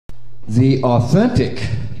the authentic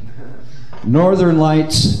Northern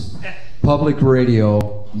Lights Public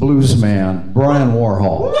Radio bluesman, Bryan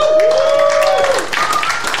Warhall.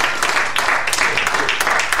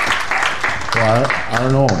 Well, I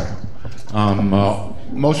don't know.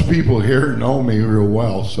 Most people here know me real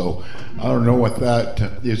well, so I don't know what that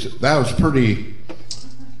is. That was pretty,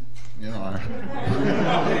 you know.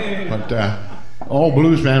 But old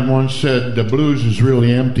bluesman once said the blues is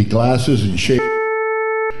really empty glasses and shake.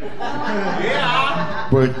 Yeah.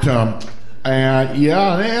 But yeah,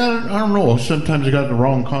 I don't know. Sometimes it got the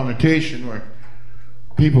wrong connotation where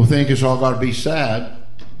people think it's all got to be sad.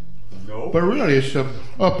 Nope. But really, it's to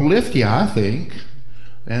uplift you, I think.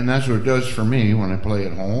 And that's what it does for me when I play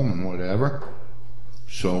at home and whatever.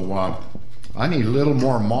 So I need a little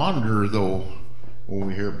more monitor, though,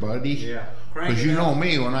 over here, buddy. Yeah. Because you know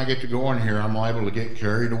me, when I get to go in here, I'm liable to get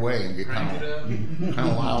carried away and get kind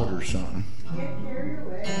of loud or something. Get carried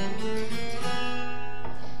away.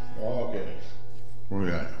 Okay. Where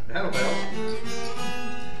we at? That'll help.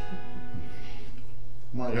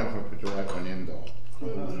 Might help if I put the right one in, though.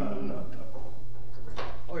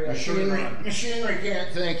 Oh, yeah, machinery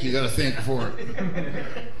can't think. You got to think for it.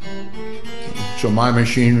 So my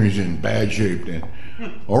machinery's in bad shape then.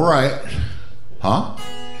 All right. Huh?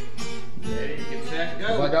 Ready to get set to go.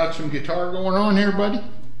 Have I got some guitar going on here, buddy?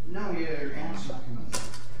 No, your amps not coming.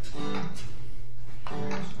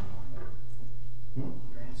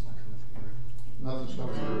 Nothing's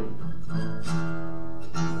coming through.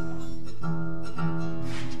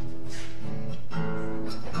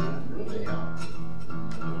 Really, huh?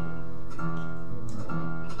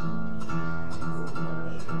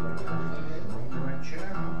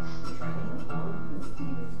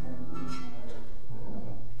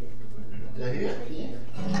 Is that it? Yeah.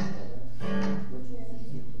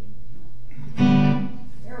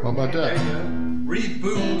 How about that?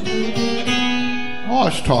 Reboot. Oh,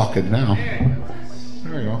 it's talking now.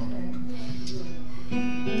 There we go.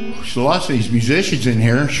 So lots of these musicians in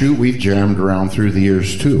here, shoot, we've jammed around through the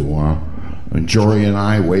years too. And Jory and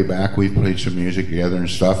I, way back, we've played some music together and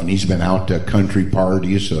stuff, and he's been out to country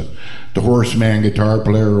parties. The Horseman guitar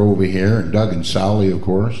player over here, and Doug and Sally, of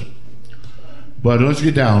course. But let's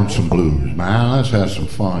get down some blues, man. Let's have some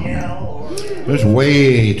fun here. It's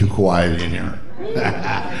way too quiet in here.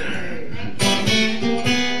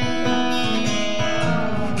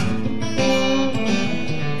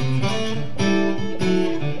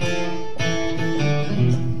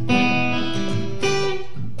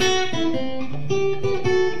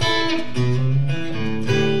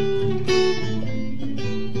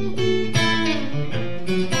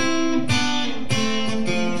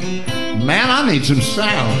 Man, I need some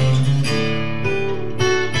sound.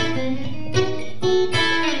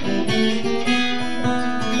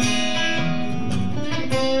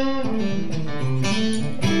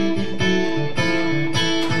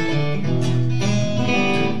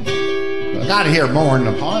 I gotta hear more in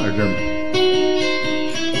the monitor.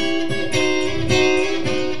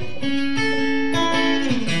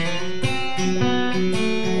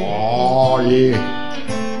 Oh, yeah.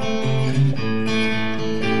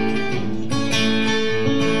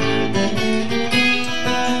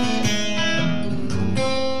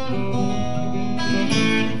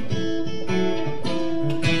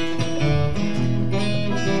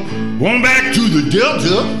 Going back to the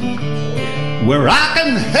Delta, where I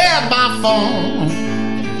can have my fun.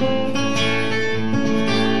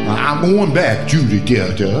 I'm going back to the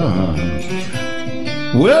Delta,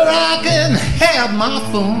 where I can have my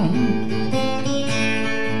fun.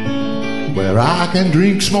 Where I can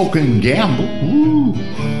drink, smoke, and gamble. Ooh,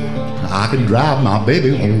 I can drive my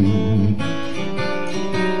baby home.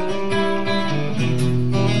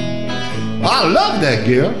 I love that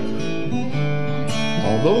girl,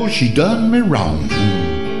 although she done me wrong.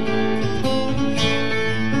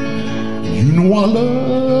 You know I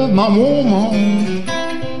love my woman,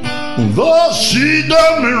 though she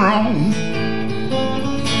done me wrong.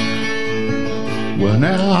 Well,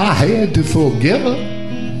 now I had to forgive her.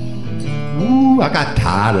 Ooh, I got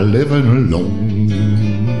tired of living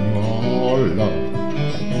alone. Oh, Lord.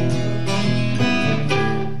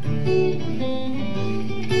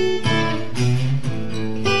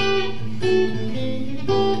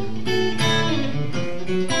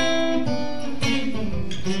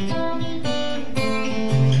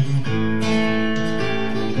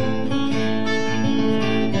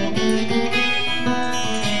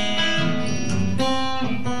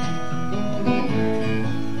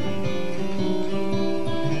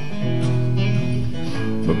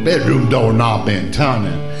 Bedroom door knob been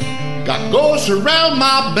turning, got ghosts around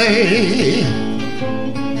my bed.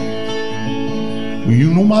 You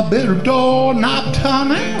know my bed of door knob time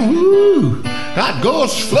now. Ooh, got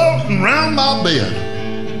ghosts floating round my bed.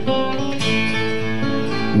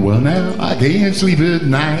 Well, now I can't sleep at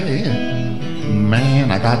night. Man,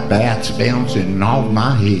 I got bats bouncing off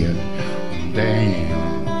my head. Damn.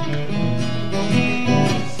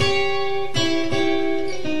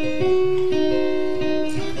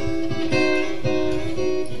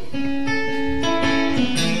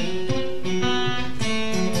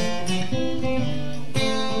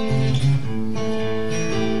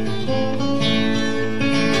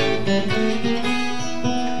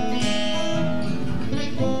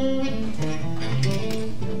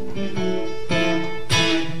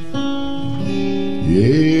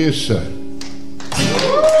 Yes, sir.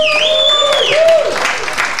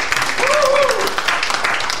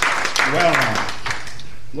 Well, now,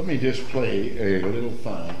 let me just play a little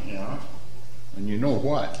fun, you know? And you know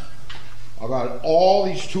what? I got all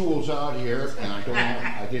these tools out here, and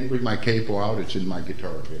I didn't bring my capo out. It's in my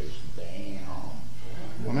guitar case. Damn.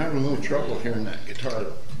 I'm having a little trouble hearing that guitar.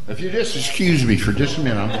 If you just excuse me for just a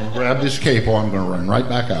minute, I'm going to grab this capo. I'm going to run right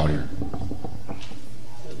back out here.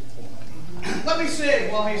 Let me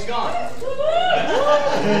sing while he's gone.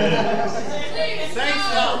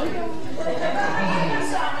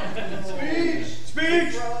 Thanks,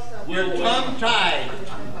 Speech. You're tongue-tied.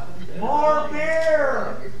 More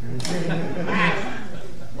beer!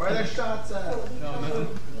 Where are the shots at?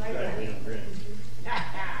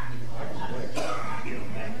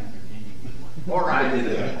 All right.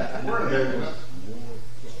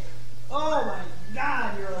 Oh my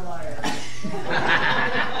God, you're a liar.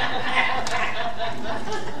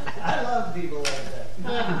 I love people like that.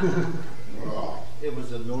 It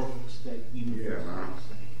was a Norfolk State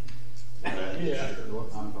University. Yeah.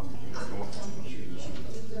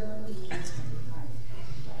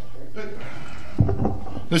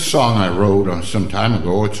 This song I wrote some time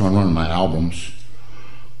ago. It's on one of my albums,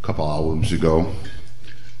 a couple albums ago,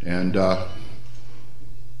 and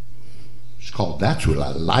it's called "That's What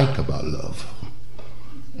I Like About Love."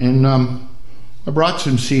 And I brought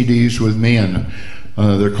some CDs with me, and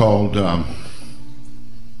they're called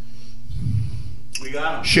We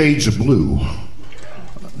got him. Shades of Blue,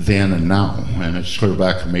 Then and Now, and it's clear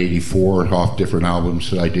back from '84 off different albums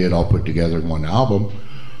that I did all put together in one album,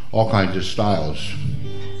 all kinds of styles.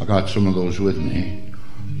 I got some of those with me,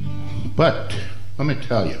 but let me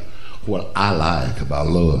tell you what I like about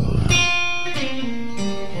love.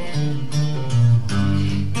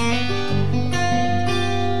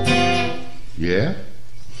 Yeah?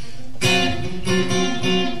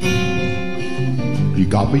 You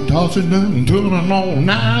got me tossing and turning all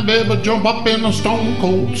night, baby, jump up in a stone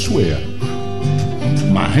cold sweat.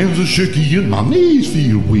 My hands are shaky and my knees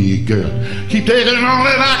feel weak, girl. Keep taking all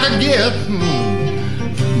that I can get.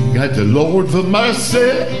 Got the Lord for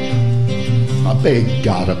mercy, I beg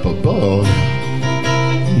God up above.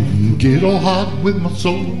 Get all hot with my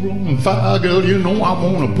soul on fire, girl. You know I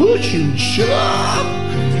wanna push and shove.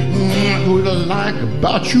 That's what I like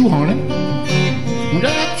about you, honey.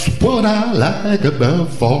 That's what I like about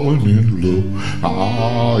falling in love.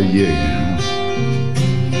 Oh, yeah.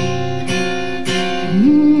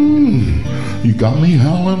 You got me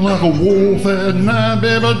howling like a wolf at night,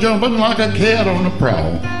 baby, jumping like a cat on the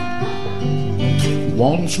prowl.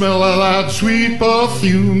 Want to smell of that sweet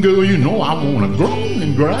perfume, girl, you know I want to groan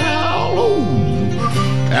and growl. Oh,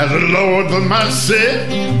 as the Lord for mercy,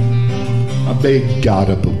 I beg God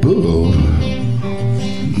up above.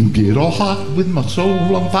 Get all hot with my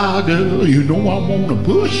soul on fire, girl. You know I wanna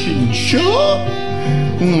push and shove.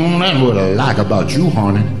 That's what I like about you,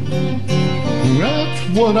 honey. That's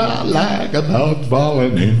what I like about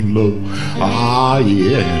falling in love. Ah,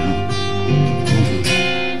 yeah.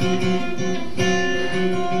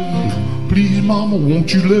 Please, mama,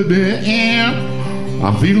 won't you let me in?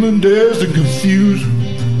 I'm feeling dazed and confused.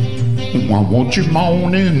 I want you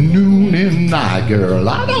morning, noon, and night, girl.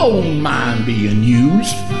 I don't mind being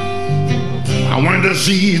used. I went to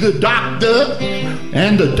see the doctor,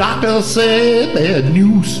 and the doctor said bad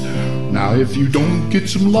news. Now, if you don't get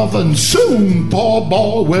some loving soon, poor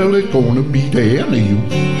boy, well, it's gonna be the end of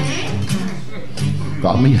you.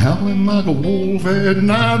 Got me howling like a wolf at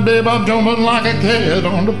night, babe. I'm jumping like a cat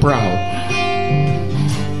on the prowl.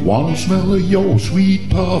 Wanna smell of your sweet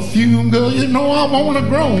perfume, girl, you know I wanna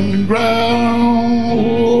groan and growl.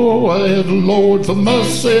 Oh, I have the Lord for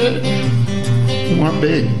mercy, I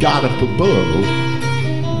beg God up above.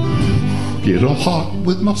 Get all hot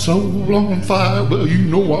with my soul on fire, well, you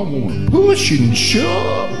know I wanna push and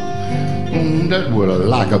shove. That's what I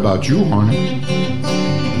like about you, honey.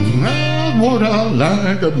 That's what I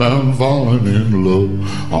like about falling in love.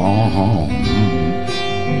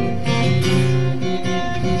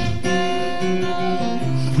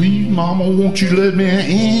 Mama, won't you let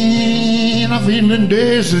me in? I'm feeling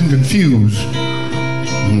dazed and confused.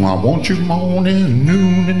 I want you morning,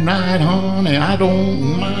 noon, and night, honey. I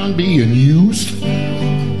don't mind being used.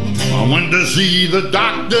 I went to see the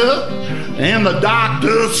doctor, and the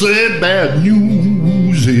doctor said bad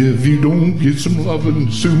news. If you don't get some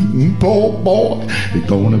loving soon, poor boy, it's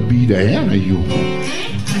gonna be the end of you.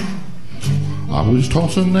 I was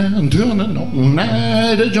tossing and turning all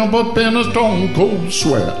night to jump up in a stone cold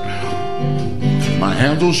sweat. My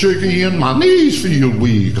hands are shaky and my knees feel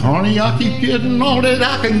weak. Honey, I keep getting all that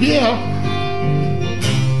I can get.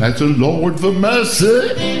 That's the Lord for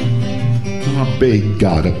mercy. I beg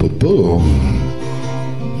God up above.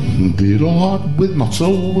 Little heart with my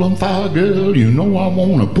soul on fire, girl. You know I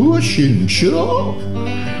wanna push and shove.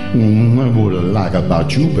 That's what I like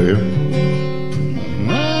about you, babe.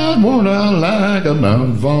 That's what I like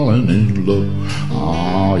about falling in love.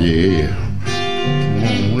 Oh yeah.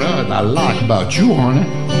 What I like about you, honey.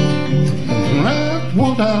 That's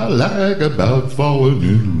what I like about falling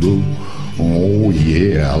in love. Oh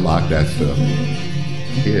yeah, I like that stuff.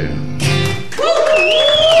 Yeah.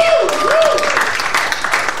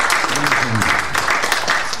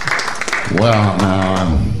 Well,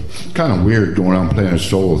 now it's kind of weird going around playing a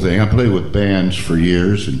solo thing. I played with bands for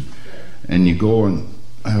years, and you go and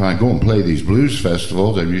I go and play these blues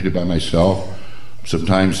festivals. I'm usually by myself.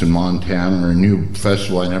 Sometimes in Montana or a new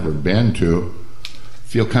festival I never been to.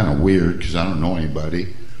 Feel kind of weird because I don't know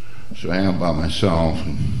anybody, so I am by myself.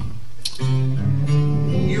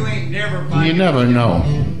 You ain't never by You never know.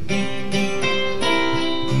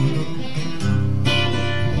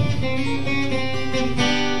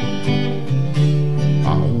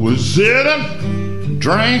 I was sitting,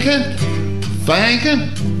 drinking,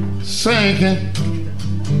 thinking, sinking.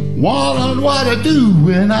 Wondered what to do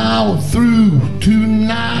when I was through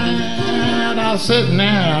tonight. I was sitting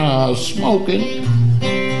there smoking,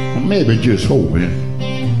 or maybe just hoping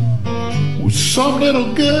some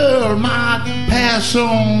little girl might pass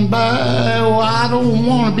on by. Oh, I don't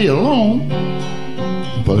want to be alone,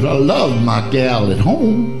 but I love my gal at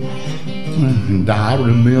home, and I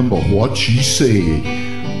remember what she said.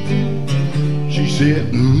 She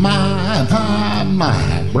said, my,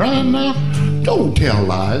 Bryan, now, don't tell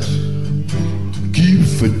lies. Keep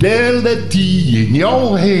fidelity in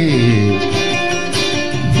your head.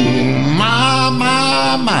 My.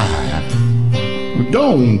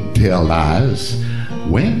 Don't tell lies.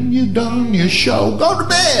 When you done your show, go to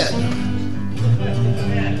bed.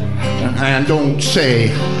 And don't say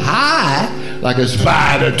hi like a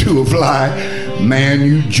spider to a fly. Man,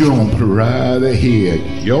 you jump right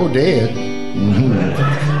ahead. You're dead.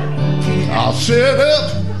 I'll sit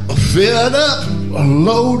up, fed up,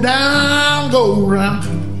 low down, go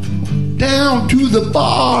round, down to the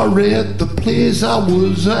bar at the place I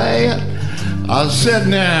was at. I was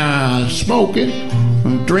sitting there smoking,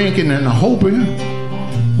 drinking, and hoping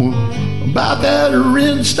about that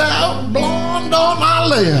rinsed out blonde on my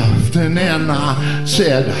left. And then I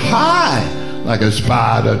said hi like a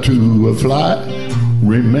spider to a fly.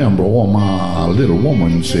 Remember what my little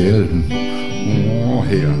woman said. Oh,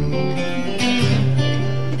 hell.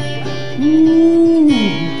 Ooh.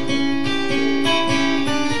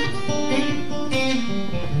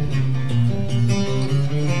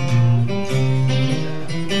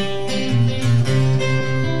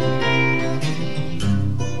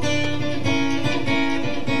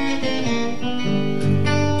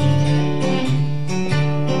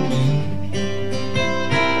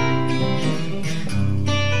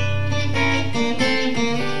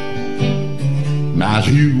 Now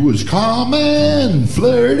she was calm and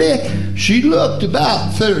flirty. She looked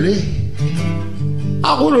about 30.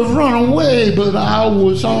 I would have run away, but I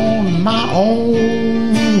was on my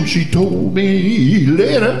own. She told me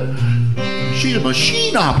later she's a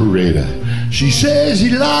machine operator. She says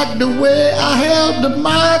she liked the way I held the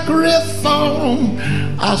microphone.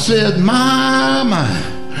 I said, my,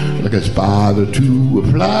 like a spider to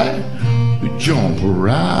a fly, to jump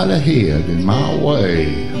right ahead in my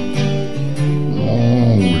way.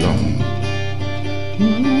 Oh, Lord.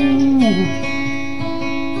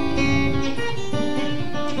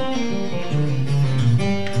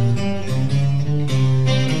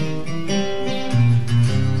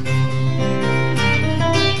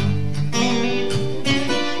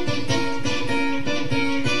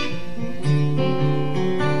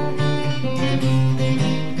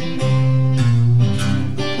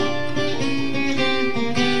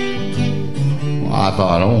 I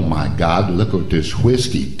thought, oh my God, look what this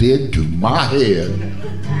whiskey did to my head.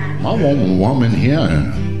 I want a woman here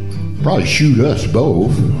and probably shoot us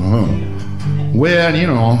both. Well, you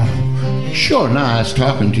know, Sure nice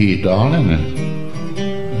talking to you, darling.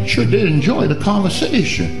 And sure did enjoy the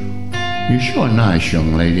conversation. You're sure a nice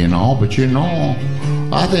young lady and all, but you know,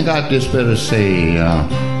 I think I'd just better say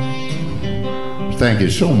thank you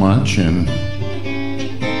so much, and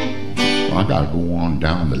I gotta go on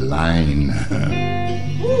down the line.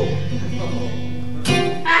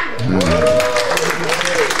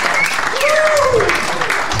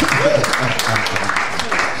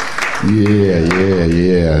 Yeah.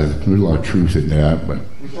 There's a lot of truth in that, but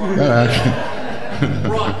that actually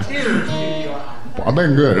Brought tears to your eyes. I've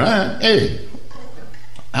been good. Hey,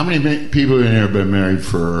 how many people in here have been married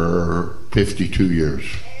for 52 years?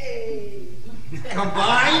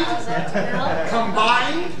 Combined?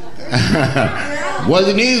 Combined?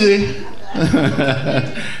 Wasn't easy.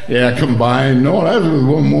 Yeah, combined. No, that was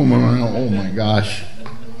one woman. Oh my gosh.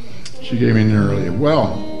 She gave me an early.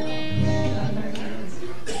 Well,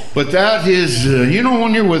 but that is, you know,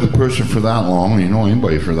 when you're with a person for that long, you know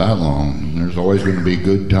anybody for that long, there's always going to be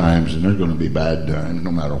good times and there's going to be bad times,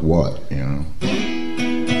 no matter what, you know.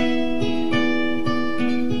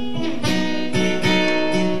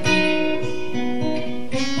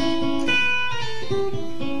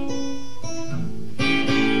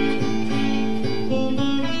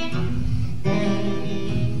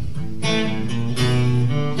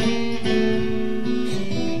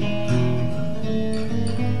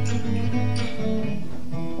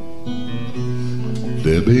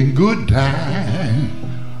 There've been good times,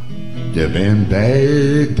 there've been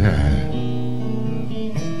bad times.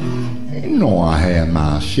 You know I had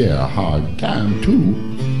my share of hard time too.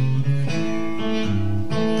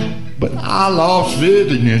 But I lost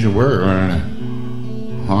faith in this world,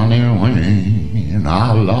 honey, when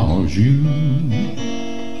I lost you.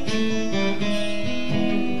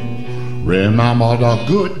 Remember the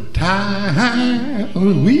good times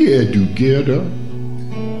we had together.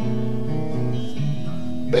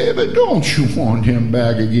 Baby, don't you want him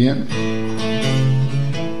back again?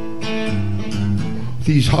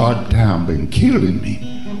 These hard times been killing me.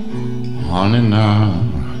 Honey, now,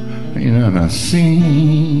 ain't in a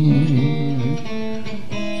scene.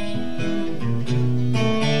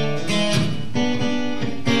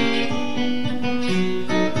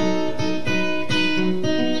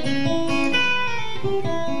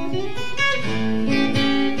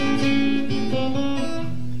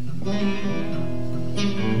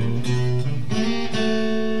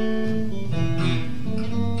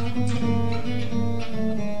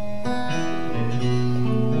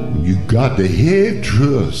 You got to have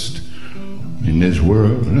trust in this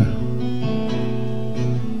world,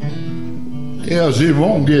 else it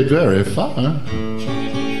won't get very far.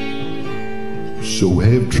 So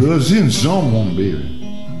have trust in someone, baby,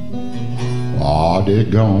 or they're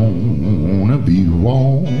gonna be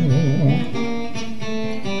wrong.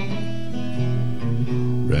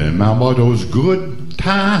 Remember those good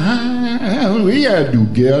times we had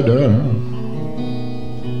together.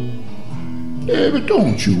 Baby,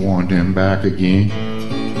 don't you want them back again?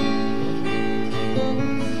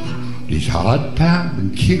 These hard times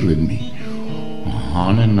been killing me.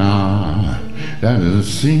 Honey, now, that is a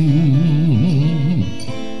scene.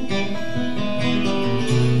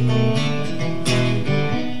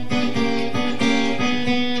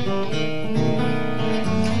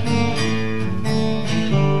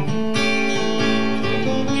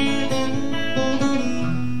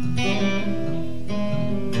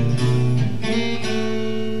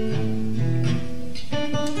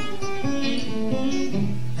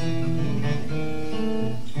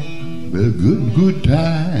 The good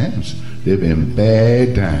times, they've been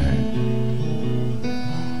bad times.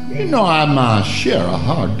 You know I had my share of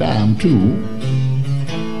hard time too.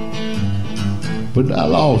 But I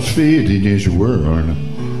lost faith in this world,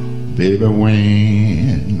 baby,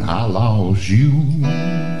 when I lost you.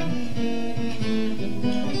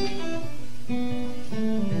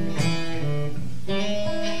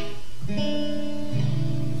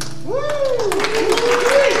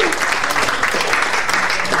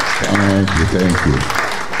 Thank you.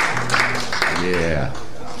 Yeah.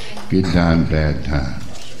 Good time, bad time.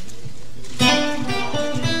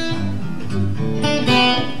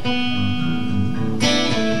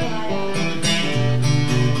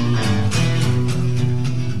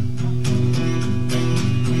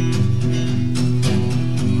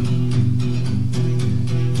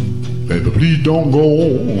 Baby, please don't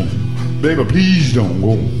go. Baby, please don't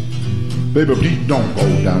go. Baby, please don't go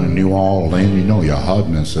down to New Orleans. You know you're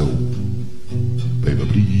hurting us so. Baby,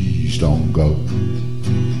 please don't go.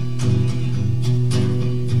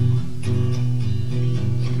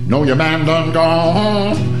 No, your man done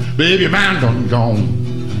gone. Baby, your man done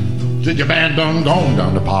gone. Said your man done gone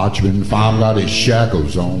down to Parchment Farm, got his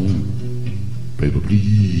shackles on. Baby,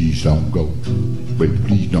 please don't go. Baby,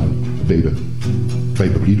 please don't. Baby,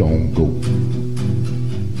 baby, please don't go.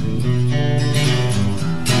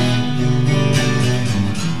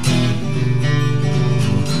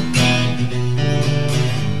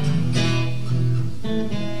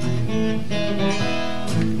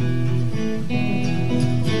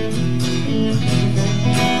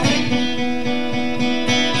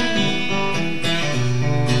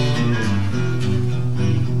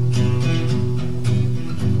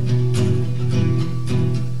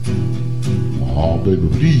 Baby,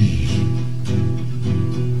 please,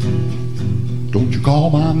 don't you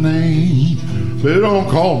call my name. Baby, don't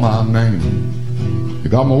call my name. You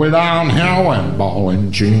got me way down here and ball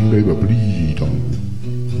and chain. Baby, please don't.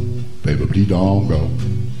 Baby, please don't go.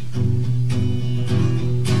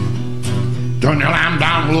 Turn your lamp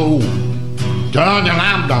down low. Turn your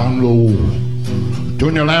lamp down low.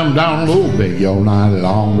 Turn your lamp down low, baby, all night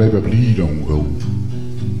long. Baby, please don't go.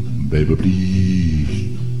 Baby, please.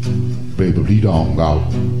 Baby, please don't go.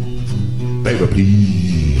 Baby, please.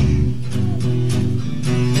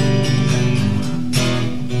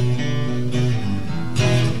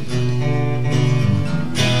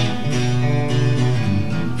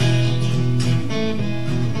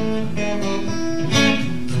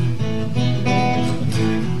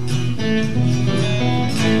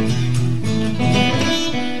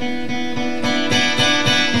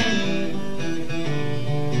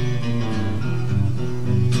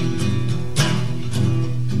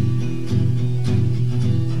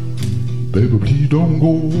 Baby, please don't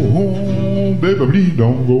go home. Baby, please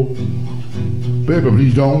don't go. Baby,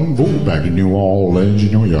 please don't go back to New Orleans.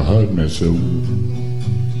 You know you hurt me so.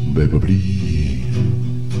 Baby, please.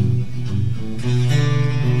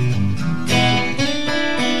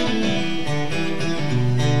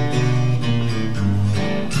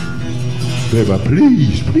 Baby,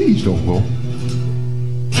 please, please don't go.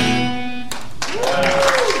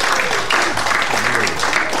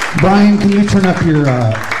 Bryan, can you turn up your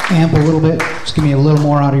amp a little bit? Just give me a little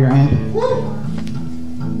more out of your amp.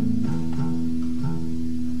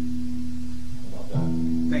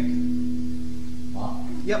 Thank you.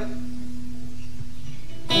 Yep.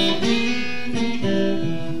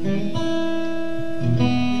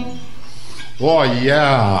 Oh,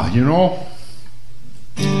 yeah, you know,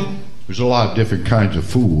 there's a lot of different kinds of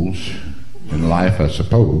fools in life, I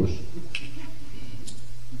suppose.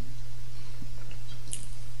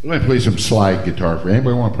 Let me play some slide guitar for you.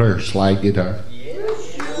 Anybody want to play a slide guitar?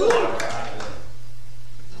 Yes.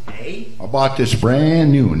 Hey. I bought this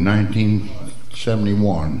brand new in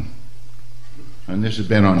 1971. And this has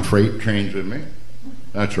been on freight trains with me.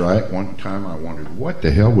 That's right. One time I wondered, what the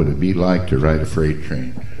hell would it be like to ride a freight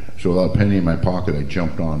train? So without a penny in my pocket, I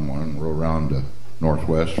jumped on one and rode around the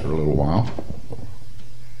Northwest for a little while.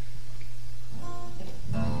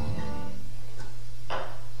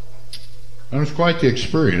 And it was quite the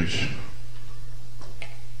experience.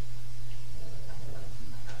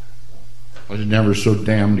 I was never so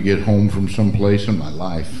damned to get home from someplace in my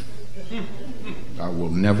life. I will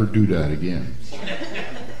never do that again.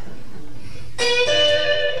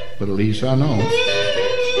 But at least I know.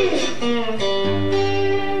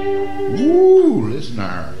 Ooh, listen to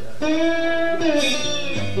her.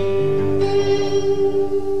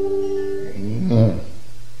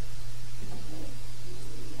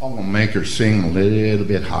 I'm gonna make her sing a little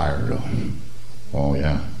bit higher though. Oh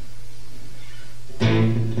yeah.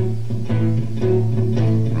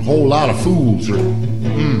 A whole lot of fools are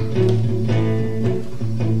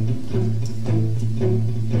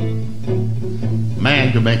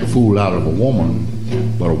Man can make a fool out of a woman,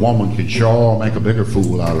 but a woman can sure make a bigger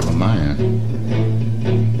fool out of a man.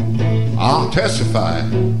 I'll testify.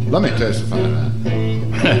 Let me testify that.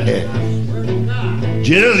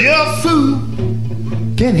 Just your fool.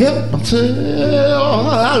 Can't help myself.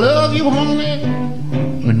 I love you, honey,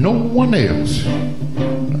 and no one else.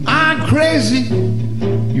 I'm crazy.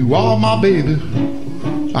 You are my baby.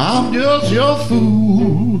 I'm just your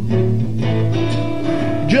fool.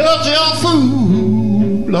 Just your fool.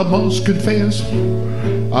 I must confess.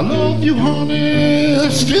 I love you, honey.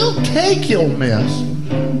 Still take your mess.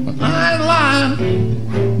 I ain't lying.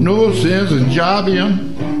 No sense in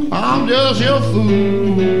jobbing. I'm just your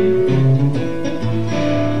fool.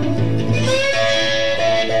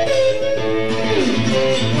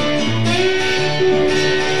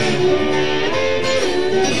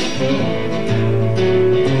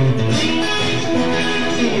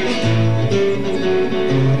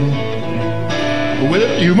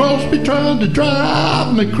 Well, you must be trying to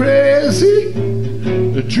drive me crazy,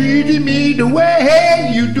 treating me the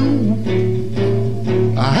way you do.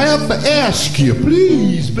 have to ask you,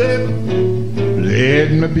 please, baby,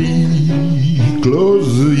 let me be close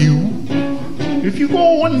to you. If you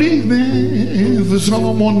go and leave me for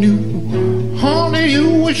someone new, honey, you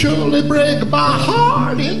will surely break my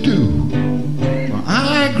heart in two.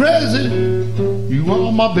 I ain't crazy, you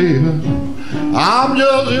are my baby, I'm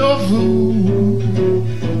just your fool.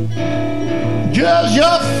 Just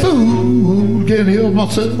your fool, can't help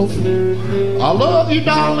myself. I love you,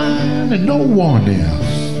 darling, and no one else.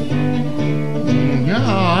 No,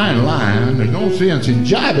 I ain't lying, there's no sense in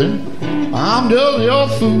jibing. I'm just your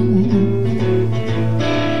fool.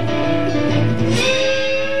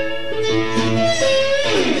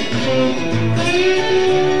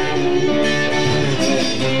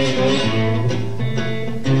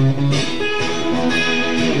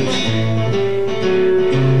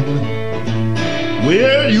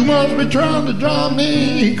 Well, you must be trying to drive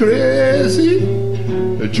me crazy,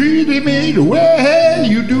 treating me the way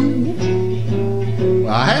you do.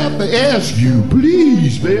 I have to ask you,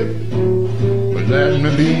 please, baby, but let me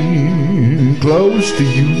be close to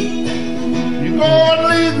you. You go and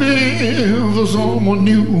leave me for someone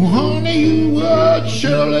new, honey, you would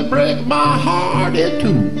surely break my heart in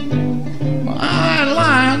two. I ain't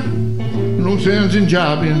lying, no sense in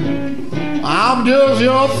jobbing, I'm just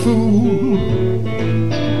your fool.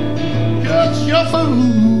 Just your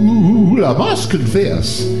fool, I must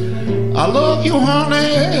confess. I love you, honey,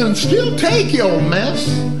 and still take your mess.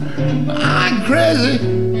 I ain't crazy,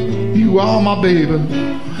 you are my baby,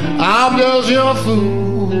 I'm just your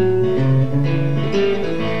fool.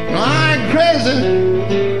 I ain't crazy,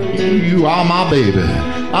 you are my baby,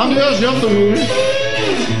 I'm just your fool.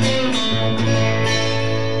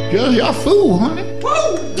 Just your fool, honey.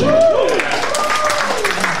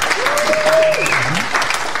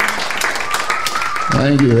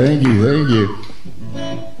 Thank you, thank you, thank you.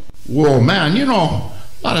 Well, man, you know,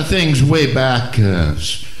 a lot of things way back, and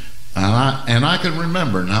I can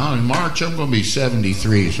remember now. In March, I'm going to be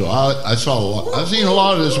 73, so I've seen a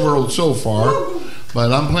lot of this world so far,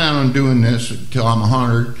 but I'm planning on doing this until I'm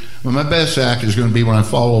 100. But my best act is going to be when I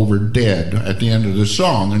fall over dead at the end of the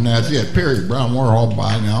song, and that's it, period. Bryan Warhall,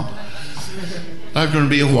 bye now. That's going to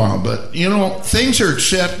be a while, but you know, things are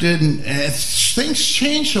accepted, and things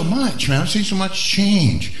change so much, man. I've seen so much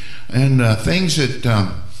change, and things that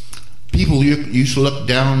people used to look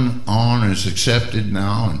down on as accepted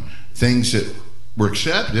now, and things that were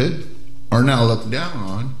accepted are now looked down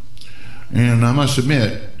on. And I must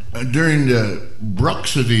admit, during the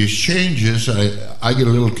brux of these changes, I get a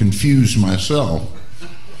little confused myself,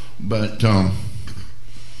 but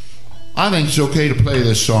I think it's okay to play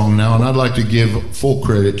this song now, and I'd like to give full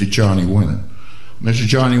credit to Johnny Winter. Mr.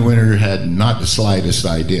 Johnny Winter had not the slightest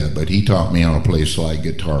idea, but he taught me how to play slide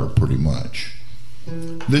guitar pretty much.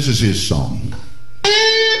 This is his song.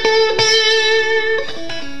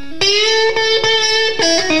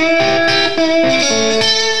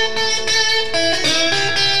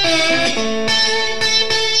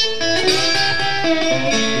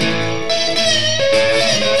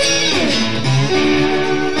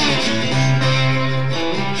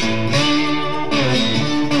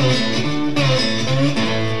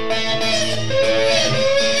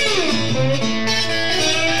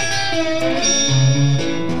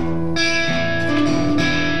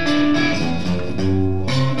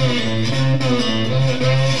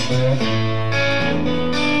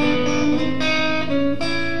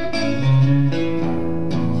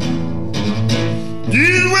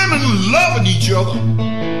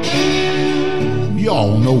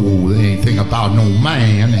 Y'all know anything about no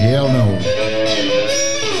man, hell no.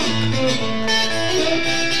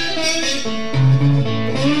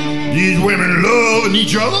 These women loving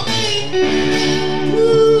each other.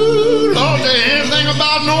 Ooh, Lord, they ain't anything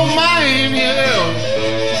about no man, hell.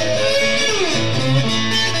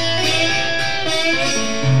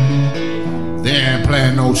 They ain't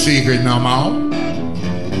playing no secret no more.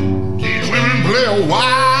 These women play a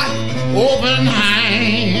wide open hand.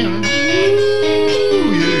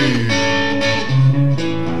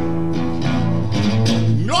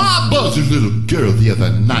 A little girl the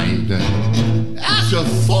other night, asked her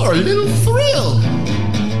for a little thrill.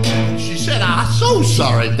 She said, "I'm so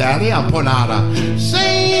sorry, Daddy, I put out a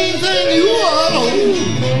same thing you are."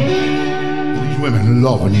 These women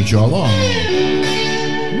loving each other.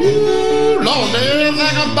 Ooh, Lord, they ain't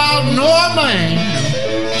think about no man.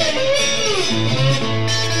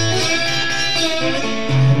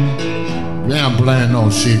 They ain't playing no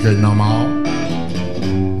secret no more.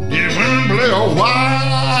 These women play a wide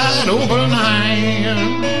open hand.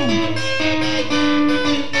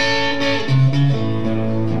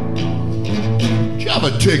 Did you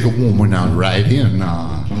ever take a woman out riding.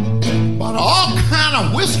 Bought all kind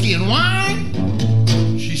of whiskey and wine.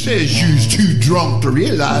 She says you's too drunk to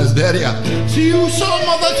realize that I see you some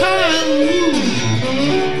other time.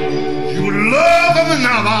 You would love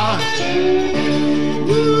another.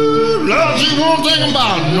 Ooh, love you won't think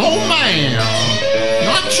about no man.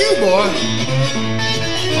 Not you, boy.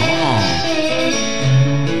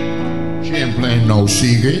 She ain't playing no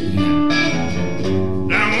secret.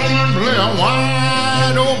 That woman play a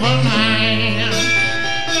wide open hand.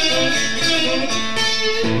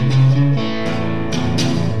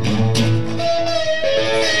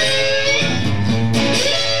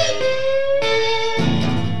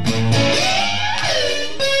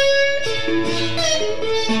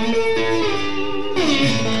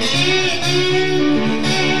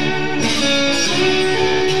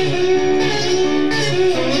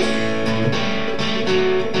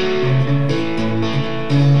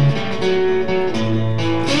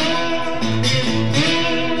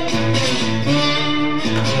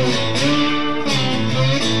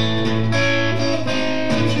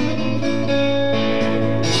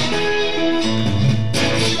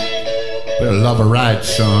 Love a ride,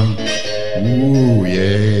 son. Ooh,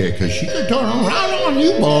 yeah, 'cause she can turn around on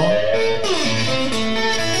you, boy.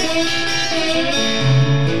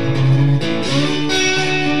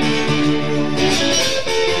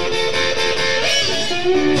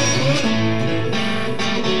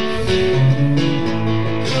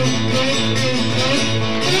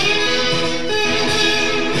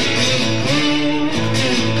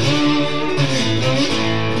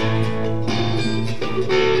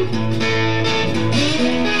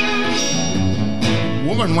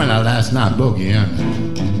 Went out last night boogieing,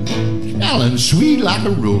 smelling sweet like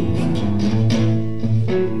a rose.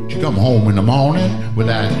 She come home in the morning with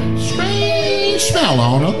that strange smell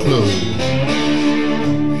on her clothes.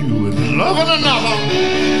 She was loving another.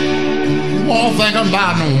 She won't think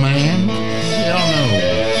about no man. Hell no.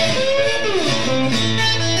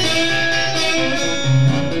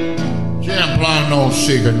 She ain't playing no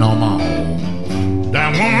secret no more.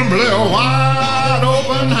 That woman blew a wide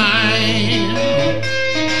open hand.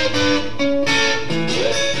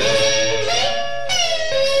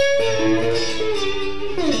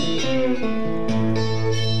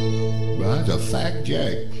 A fact,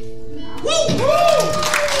 Jack. Woo! Woo!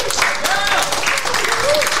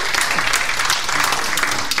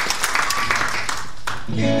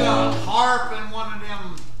 You got a harp in one of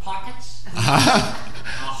them pockets?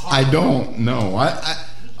 I don't know.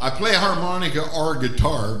 I play harmonica or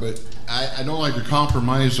guitar, but I don't like to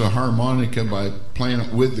compromise the harmonica by playing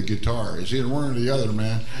it with the guitar. It's either one or the other,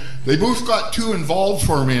 man. They both got too involved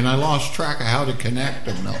for me, and I lost track of how to connect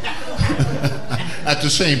them now. At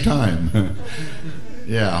the same time.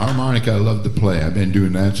 Yeah, harmonica I love to play. I've been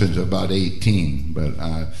doing that since about 18, but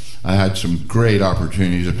I had some great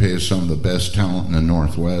opportunities to play with some of the best talent in the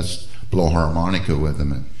Northwest, blow harmonica with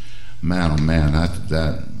them, and man, oh man,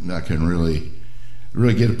 that can really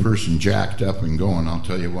get a person jacked up and going. I'll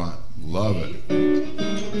tell you what, love it.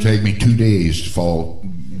 Take me 2 days to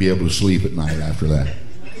be able to sleep at night after that.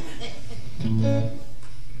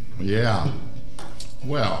 Yeah,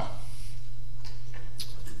 well,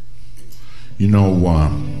 you know,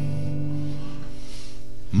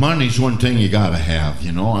 money's one thing you gotta have.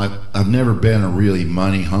 You know, I've never been a really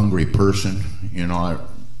money hungry person. You know,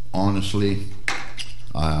 honestly,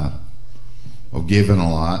 I've given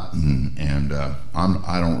a lot, and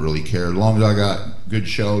I don't really care as long as I got good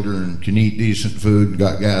shelter and can eat decent food,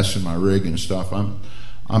 got gas in my rig and stuff. I'm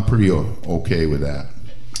pretty okay with that.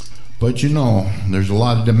 But you know, there's a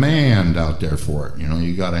lot of demand out there for it. You know,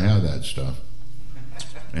 you got to have that stuff.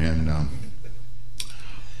 And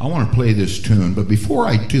I want to play this tune, but before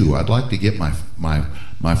I do, I'd like to get my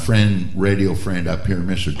friend, radio friend up here,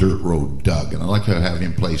 Mr. Dirt Road Doug, and I'd like to have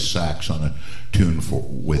him play sax on a tune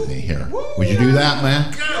with me here. Would you do that,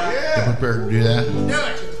 man? Yeah. You prepared to do that? Do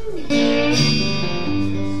it.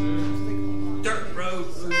 Dirt road.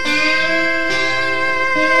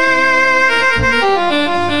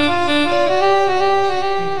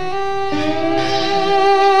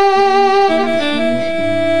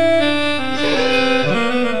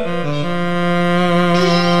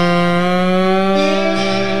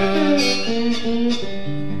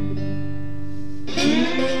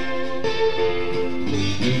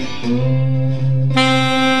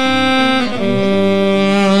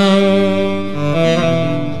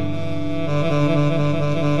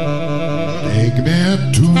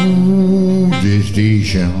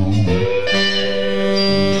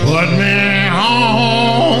 Put me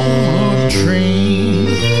on a train.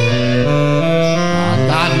 I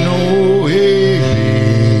got no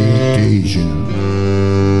expectation.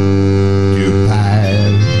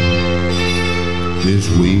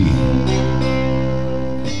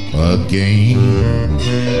 again.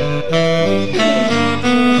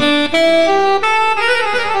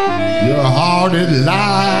 Your heart is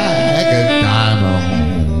like a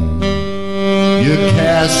diamond. You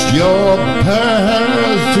cast your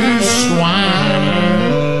pearls to swine.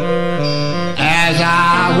 As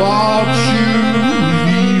I watch you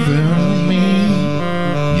leaving me,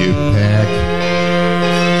 you pack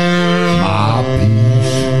my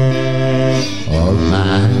peace of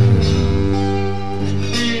mind.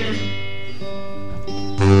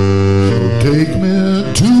 So take me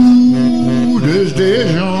to the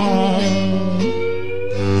station,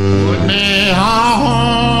 put me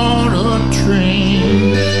on a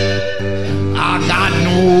train. I got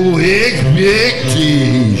no expectation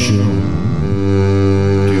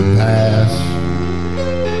to pass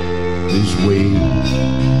this way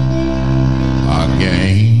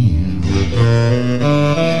again.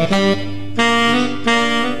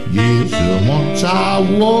 Yes, once I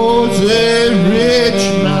was a rich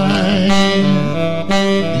man.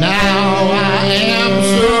 Now I am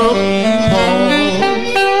so poor.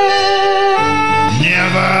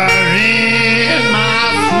 Never in my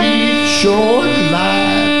sweet short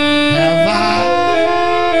life have I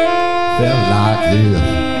felt like this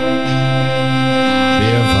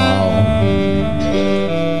before.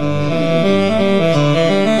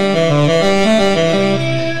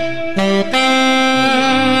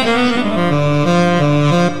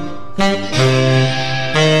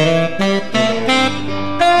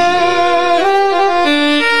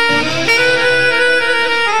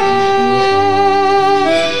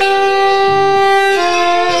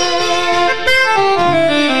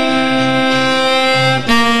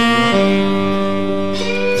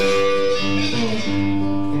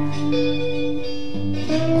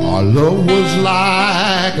 Our love was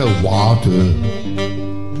like a water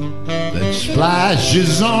that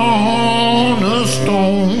splashes on a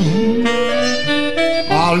stone.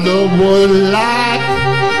 Our love was like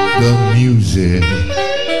the music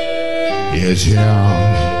is here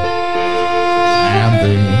and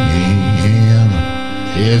then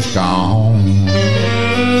is gone.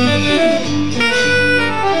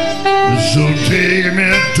 So take me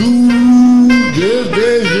to this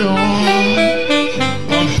station,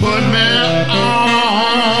 put me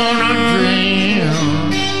on a train.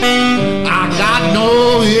 I got no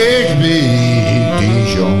expectation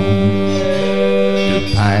to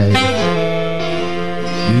pass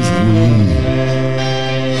this way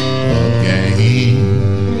again.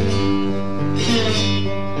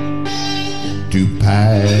 To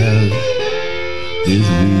pass this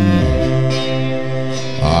way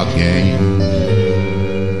again.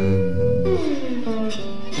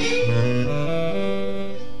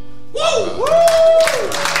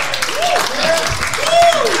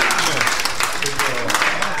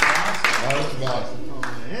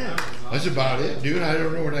 That's about it, dude. I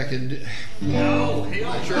don't know what I can do. No,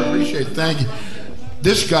 I sure appreciate it. Thank you.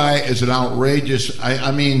 This guy is an outrageous,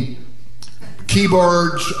 I mean,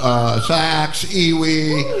 keyboards, sax,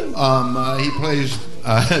 iwi, he plays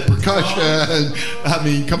percussion. I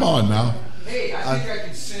mean, come on now. Hey, I think I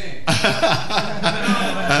can sing.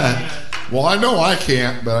 Well, I know I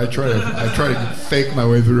can't, but I try to fake my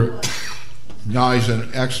way through it. No, he's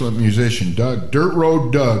an excellent musician. Doug, Dirt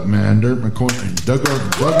Road Doug, man. Doug McQueen.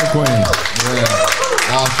 Yeah,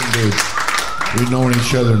 awesome dude. We've known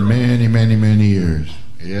each other many, many, many years.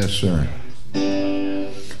 Yes, sir.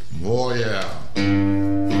 Oh, yeah.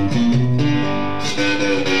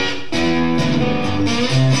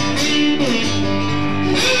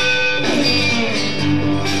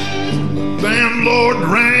 Landlord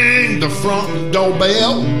rang the front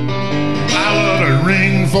doorbell. I let it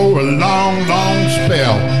ring for a long, long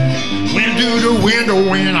spell. Went to the window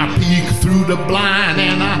when I peeked through the blind,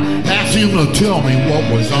 and I asked him to tell me what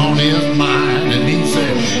was on his mind. And he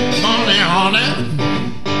said, "Money, honey,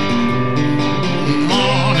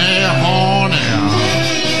 money, honey,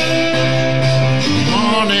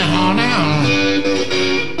 money, honey.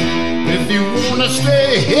 If you wanna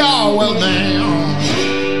stay here, well then."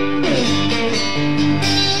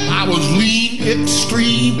 I was lean,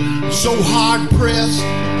 extreme, so hard pressed.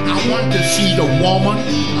 I wanted to see the woman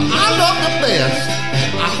I love the best.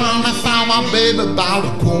 I finally found my baby about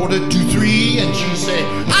 2:45, and she said,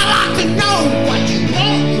 "I'd like to know what you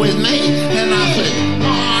want with me." And I said,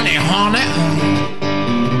 "Honey, honey,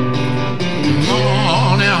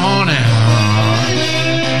 honey, honey,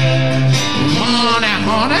 honey,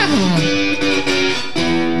 honey.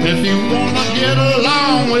 If you wanna get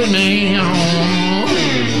along with me."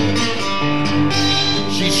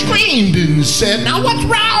 She screamed and said, "Now what's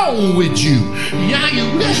wrong wrong with you? Yeah, you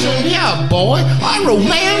listen here, boy, our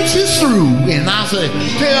romance is through. And I say,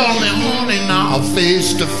 tell me, honey, now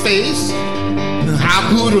face to face, how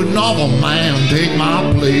could another man take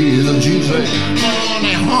my place? And she said,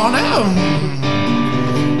 honey, honey,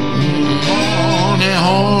 honey,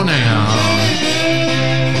 honey, honey,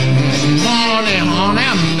 honey,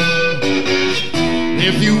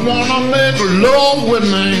 if you wanna make love with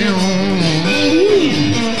me,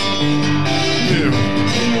 yeah.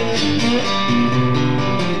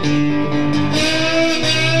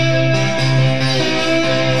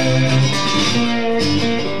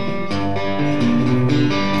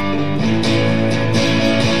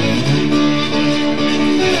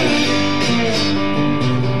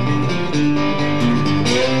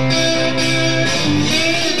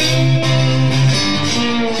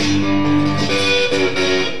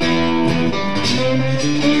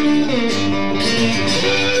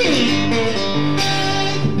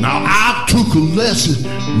 A lesson,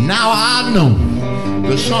 now I know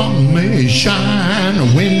the sun may shine, the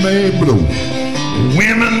wind may blow,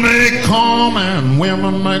 women may come and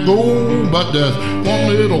women may go, but there's one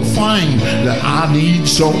little thing that I need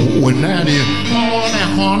so, and that is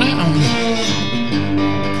honey, honey,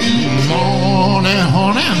 honey,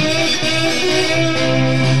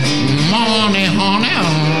 honey, honey, honey,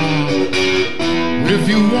 if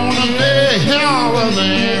you wanna lay here with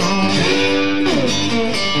me,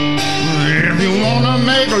 if you wanna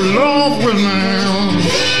make love with me,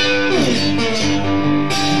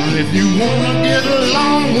 if you wanna get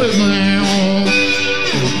along with me,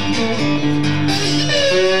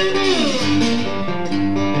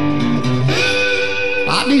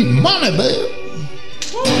 I need money, babe.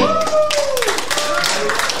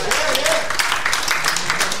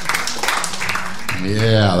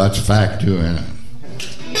 Yeah, that's a fact too, ain't it?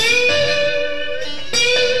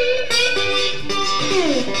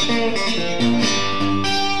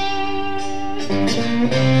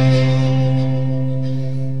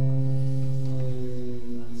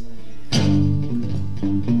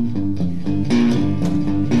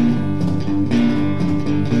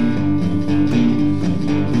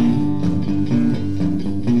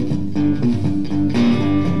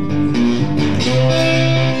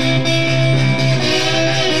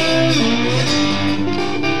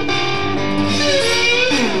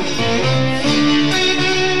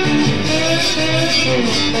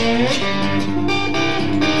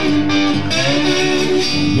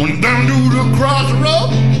 Went down to the crossroad,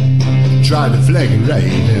 tried to flag it right.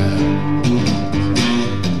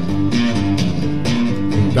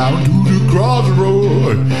 Down to the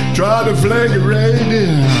crossroad, tried to flag it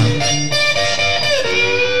right.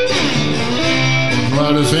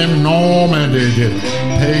 But the same Norman did just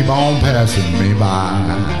keep on passing me by.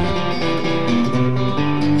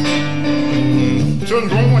 Sun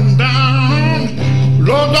going down,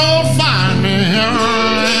 Lord, don't find me here.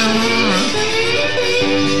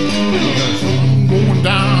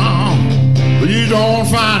 Down, please don't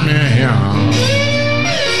find me here.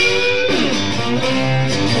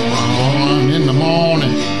 In the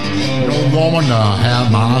morning, no woman to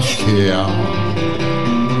have my scare.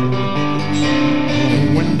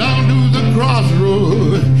 Went down to the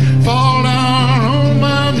crossroad, fall down on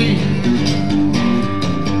my knees.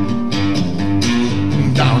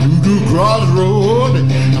 Down to the crossroad,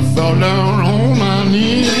 I fell down on my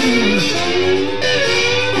knees.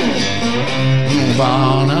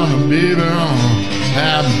 Bow down, baby,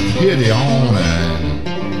 have pity on it.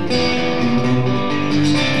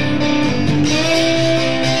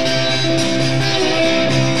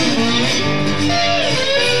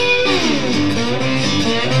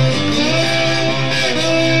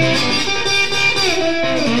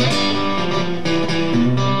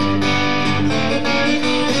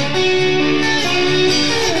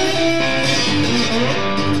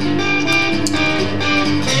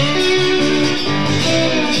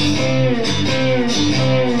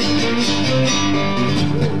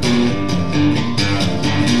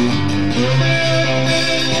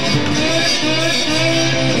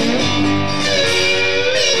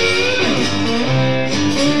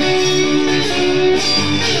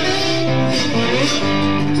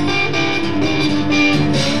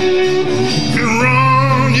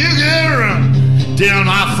 Tell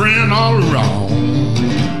my friend all wrong.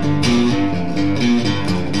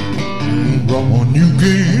 Wrong, you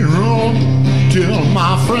get wrong. Tell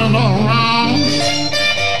my friend all wrong.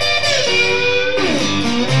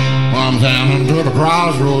 I'm standing to the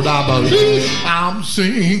crossroad, I believe I'm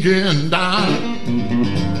sinking down.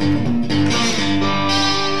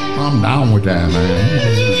 I'm down with that, man.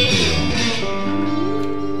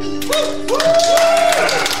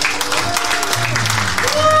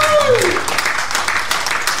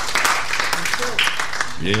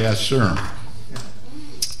 Yes, sir.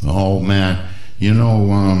 Oh, man. You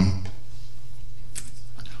know,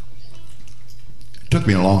 it took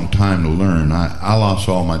me a long time to learn. I lost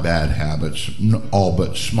all my bad habits, all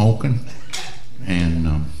but smoking,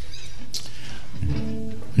 and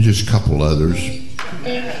just a couple others.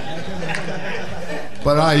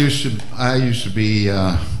 But I used to be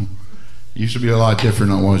a lot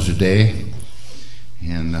different than I was today,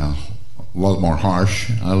 and a lot more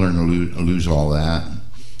harsh. I learned to lose all that,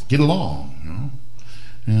 get along, you know.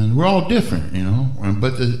 And we're all different, you know.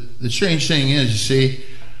 But the strange thing is, you see,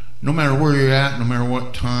 no matter where you're at, no matter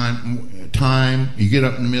what time you get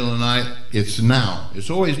up in the middle of the night, it's now. It's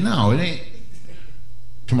always now. It ain't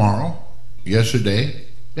tomorrow, yesterday.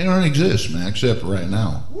 They don't exist, man, except right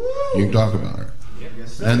now. You can talk about it.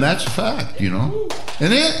 And that's a fact, you know.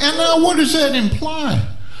 And now what does that imply?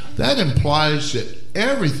 That implies that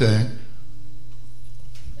everything,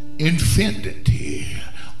 infinity,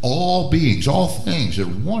 all beings, all things are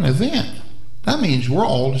one event. That means we're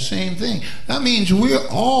all the same thing. That means we're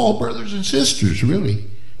all brothers and sisters, really.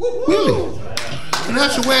 Really. And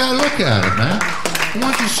that's the way I look at it, man.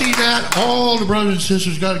 Once you see that, all the brothers and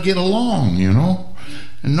sisters got to get along, you know.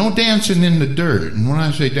 And no dancing in the dirt. And when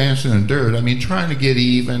I say dancing in the dirt, I mean trying to get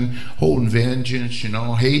even, holding vengeance, you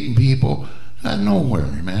know, hating people. Not nowhere,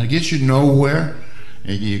 man. It gets you nowhere.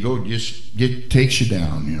 And you go, takes you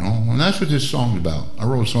down, you know. And that's what this song's about. I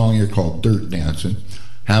wrote a song here called Dirt Dancing.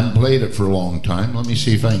 Haven't played it for a long time. Let me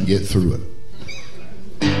see if I can get through it.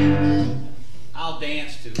 I'll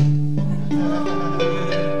dance to it.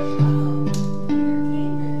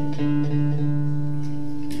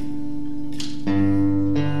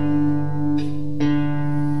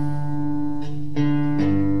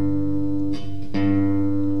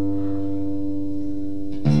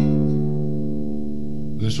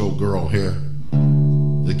 This old girl here,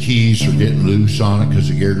 the keys are getting loose on it because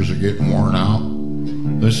the gears are getting worn out.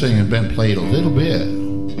 This thing has been played a little bit.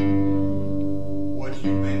 What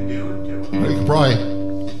you been doing to it? You could probably...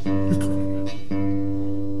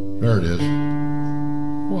 There it is.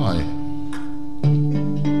 Why?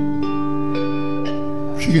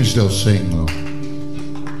 She can still sing, though.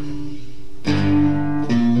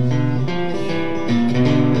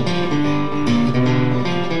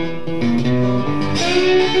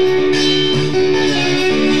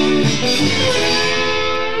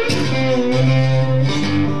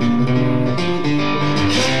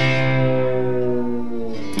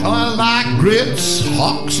 Grits,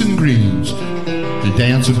 hawks, and greens. They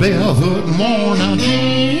dance a barefoot and worn out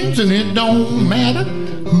jeans, and it don't matter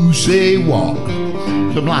who say walk.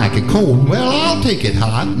 Some like it cold, well, I'll take it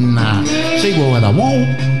hot, and I say what I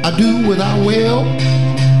want, I do what I will.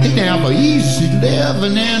 It never easy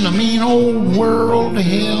living in a mean old world,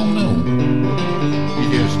 hell no. You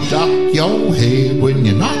just duck your head when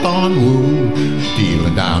you knock on wood,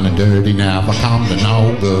 dealing down and dirty never come to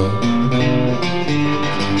no good.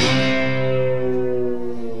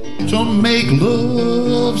 Some make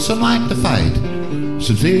love, some like to fight.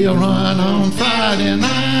 Some they'll run on Friday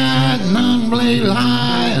night, and none lay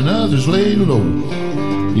high, and others lay low.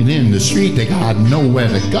 And in the street they got nowhere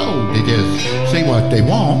to go. They just say what they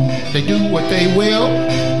want, they do what they will.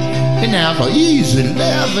 They never easy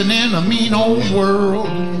living in a mean old world.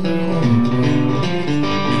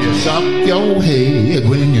 You just up your head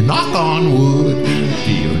when you knock on wood,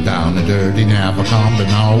 deal down the dirty, never come to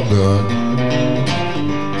no good.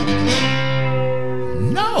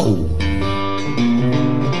 No.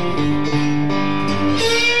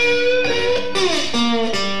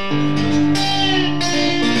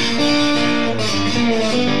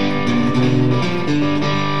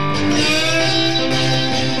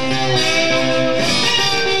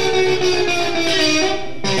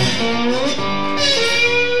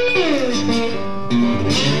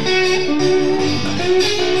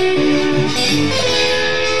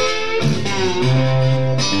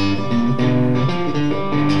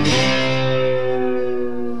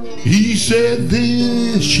 He said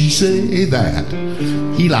this, she said that.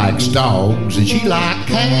 He likes dogs and she likes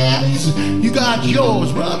cats. You got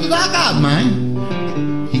yours, brothers, I got mine.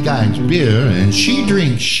 He got beer and she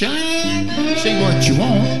drinks shine. Say what you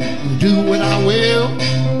want, do what I will.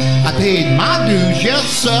 I paid my dues, yes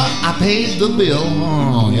sir, I paid the bill.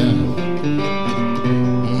 Oh yeah.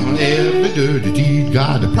 Every dirty deed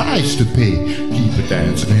got a price to pay. Keep it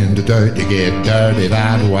dancing in the dirt, you get dirty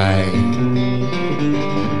that way.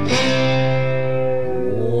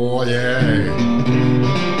 Oh yeah.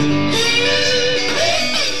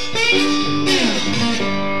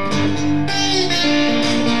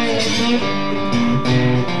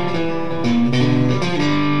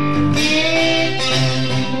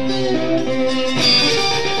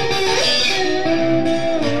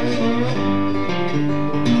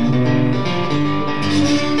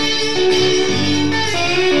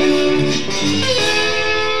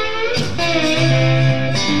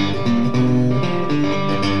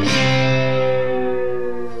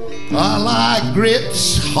 I like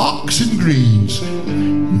grits, hocks, and greens,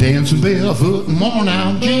 dancing barefoot in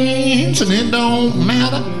worn-out jeans, and it don't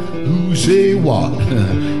matter who say what.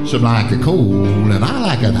 Some like it cold, and I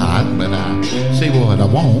like it hot, but I say what I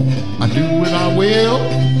want, I do what I will.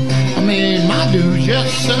 I mean, my dude's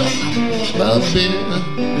just a bit.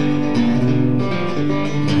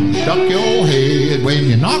 Duck your head when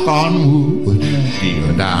you knock on wood.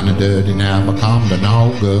 Even down and dirty never come to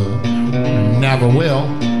no good. Never will.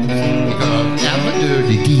 Because every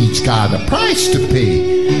dirty deed's got a price to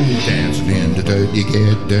pay. Dancing in the dirt, you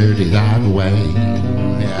get dirty that way.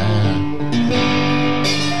 Yeah.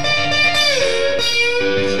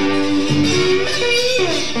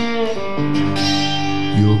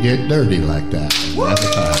 You'll get dirty like that. That's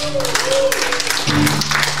a fact.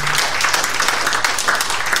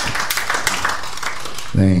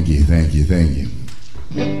 Thank you, thank you, thank you.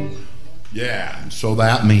 Yeah, so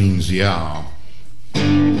that means, yeah.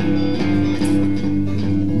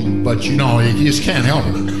 But you know, you just can't help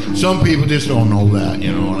it. Some people just don't know that,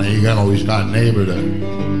 you know. And you always got a neighbor that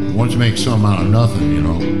wants to make something out of nothing, you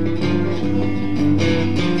know.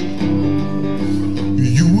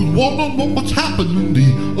 You was wondering what's happening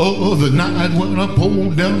the other night when I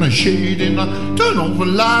pulled down the shade and I turned on the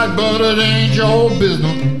light, but it ain't your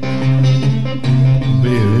business.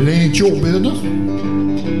 It ain't your business.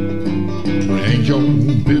 It ain't your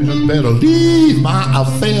business. Better leave my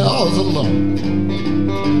affairs alone.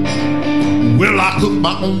 Well, I cook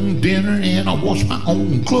my own dinner and I wash my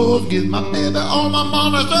own clothes, give my baby all my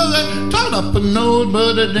money, so they turn up a nose,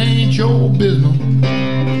 but it ain't your business.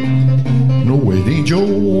 No, it ain't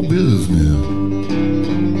your business.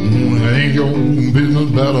 It ain't your business.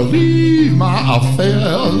 Better leave my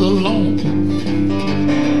affairs alone.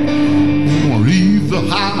 Leave the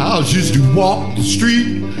house just to walk the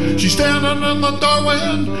street. She's standing in the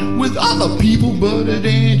doorway with other people, but it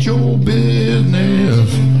ain't your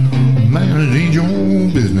business. Man, it ain't your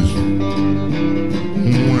business.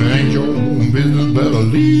 It ain't your business. Better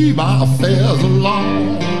leave my affairs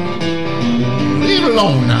alone. Leave it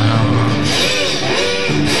alone now.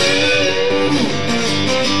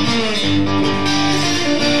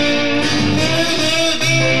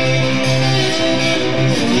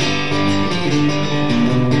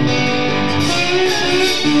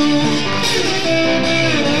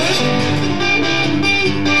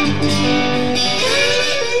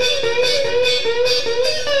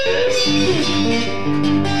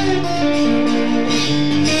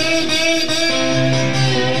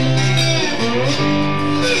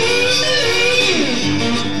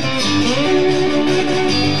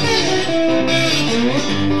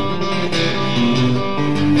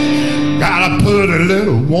 Put a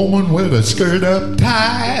little woman with a skirt up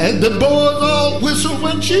tight. The boys all whistle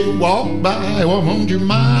when she walk by. Well, won't you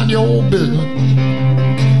mind your business?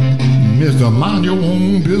 Mister, mind your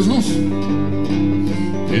own business.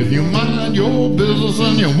 If you mind your business,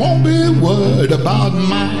 then you won't be worried about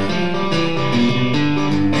mine.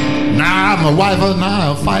 Now my wife and I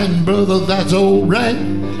are fighting, brother, that's all right.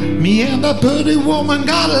 Me and the pretty woman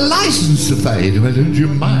got a license to fight. Well, don't you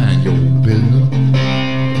mind your business?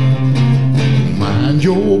 Mind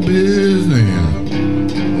your business.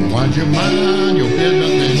 Why'd you mind your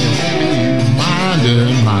business? Then you be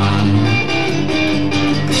minding mine.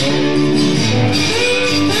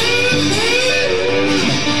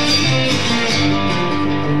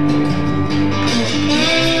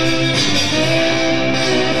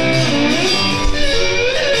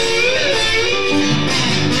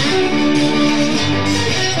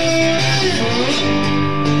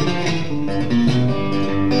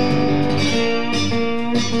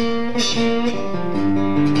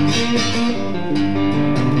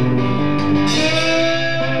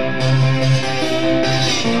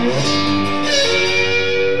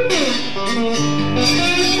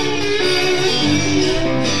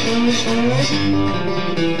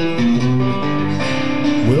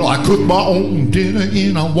 Well, I cook my own dinner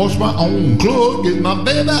and I wash my own clothes, give my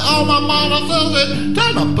baby all my money, so they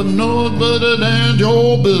turn up a nose, but it ain't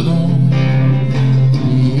your business.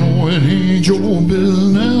 No, it ain't your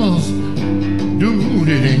business. Dude,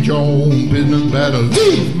 it ain't your business. Better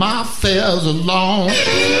leave my affairs alone.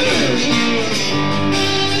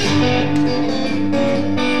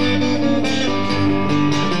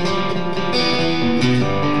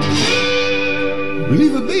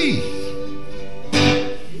 Leave it be.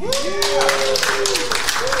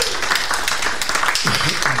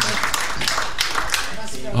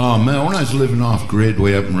 Oh man, when I was living off grid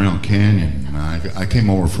way up in Round Canyon, I came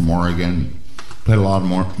over from Oregon, played a lot of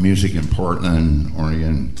more music in Portland,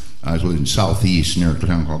 Oregon, I was living southeast near a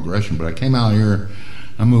town called Gresham, but I came out here.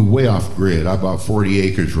 I moved way off grid. I bought 40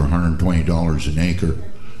 acres for $120 an acre.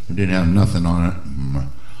 I didn't have nothing on it,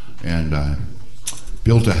 and I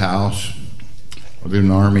built a house. I lived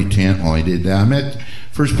in an army tent while I did that.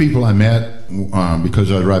 First people I met,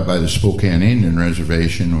 because I was right by the Spokane Indian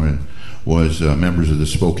Reservation, was members of the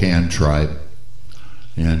Spokane tribe,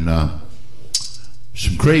 and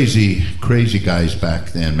some crazy guys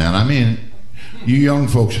back then, man. I mean, you young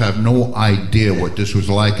folks have no idea what this was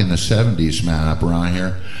like in the 70s, man, up around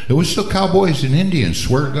here. It was still cowboys and Indians,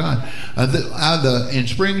 swear to God. In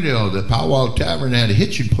Springdale, the Powwow Tavern had a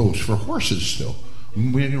hitching post for horses still.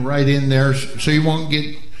 We can right in there so you won't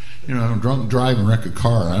get, drunk drive and wreck a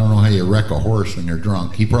car. I don't know how you wreck a horse when you're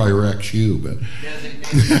drunk. He probably wrecks you, but...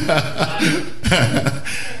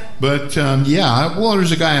 But, well,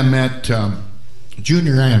 there's a guy I met,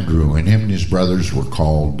 Junior Andrew, and him and his brothers were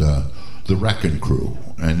called the Wrecking Crew.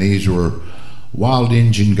 And these were wild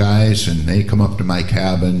Indian guys, and they come up to my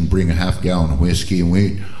cabin, bring a half gallon of whiskey, and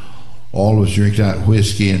we always drink that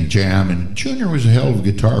whiskey and jam. And Junior was a hell of a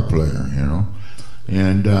guitar player,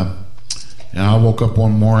 And I woke up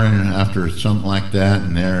one morning after something like that,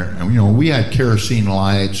 and we had kerosene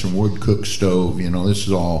lights and wood cook stove. This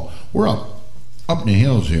is all, we're up in the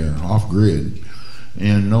hills here, off grid,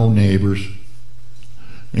 and no neighbors.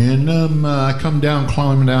 And I come down,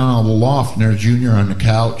 climbing down on the loft, and there's Junior on the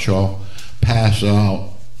couch. I'll pass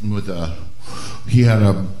out he had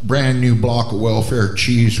a brand new block of welfare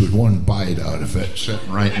cheese with one bite out of it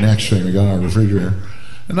sitting right next to him. We got our refrigerator.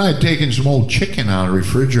 And I had taken some old chicken out of the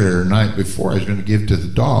refrigerator the night before I was going to give to the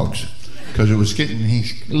dogs because it was getting a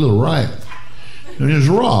little ripe. And it was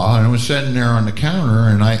raw, and it was sitting there on the counter,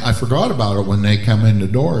 and I forgot about it when they come in the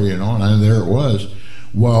door, and there it was.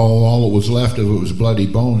 Well, all that was left of it was bloody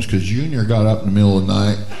bones because Junior got up in the middle of the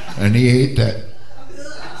night, and he ate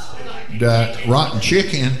that rotten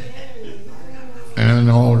chicken, and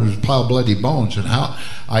there's a pile of bloody bones. And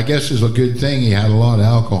I guess it's a good thing he had a lot of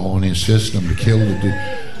alcohol in his system to kill the dude.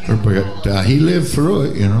 But he lived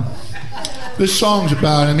through it, This song's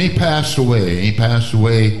about him. He passed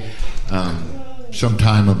away. Some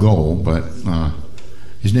time ago, but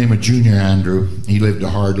his name was Junior Andrew. He lived a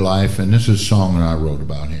hard life, and this is a song that I wrote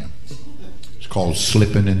about him. It's called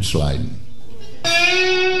Slippin' and Slidin'.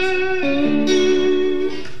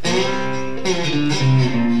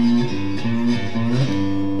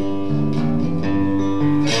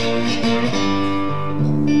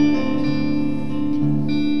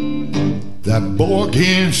 That boy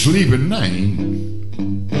can't sleep at night,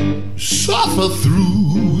 suffer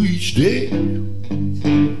through each day.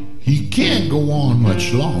 He can't go on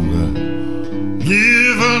much longer,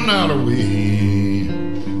 living out a way.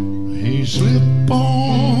 He slip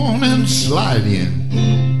on and slide in.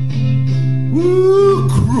 Ooh,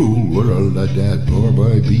 cruel world, let that poor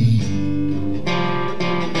boy be.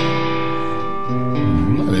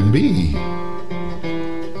 Let him be.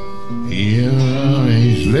 Yeah,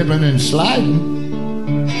 he's slipping and sliding.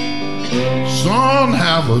 Son,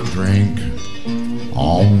 have a drink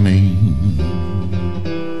on me.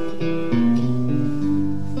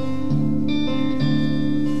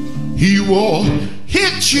 He was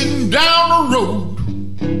hitching down the road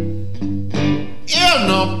in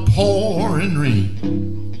a pouring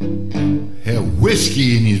rain. Had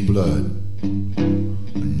whiskey in his blood.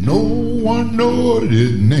 No one knowed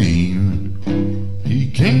his name. He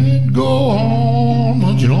can't go on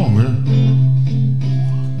much longer,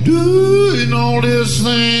 doing all these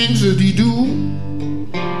things that he do,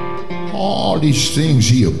 all these things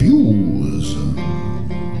he abused.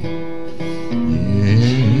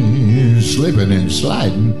 Yeah, slipping and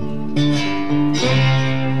sliding.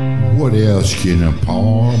 What else can a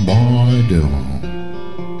poor boy do?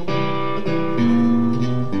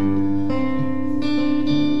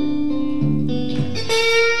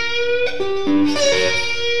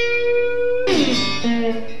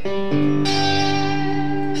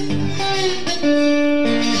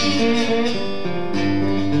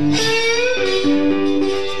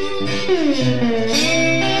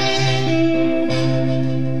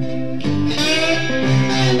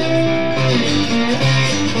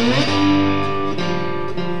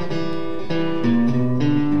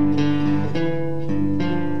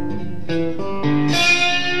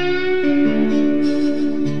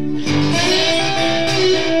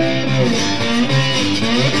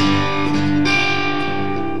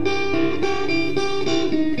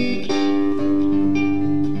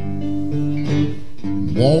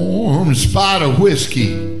 Warm spot of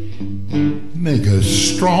whiskey make a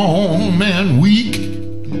strong man weak.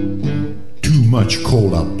 Too much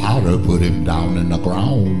cola powder put him down in the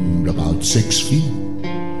ground about 6 feet.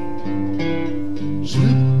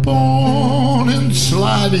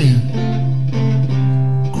 sliding.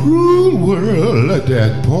 Cruel world, let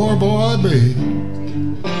that poor boy be.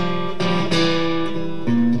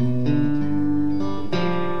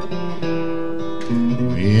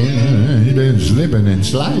 Yeah, he been slipping and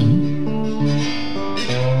sliding.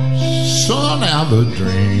 Son, have a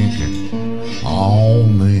drink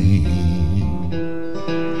on me.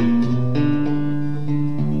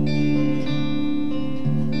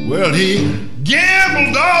 Well, he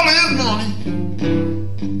gambled all his money,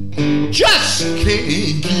 just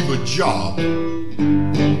can't keep a job.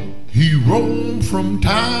 He roamed from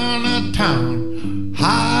town to town,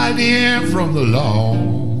 hiding from the law.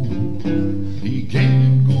 He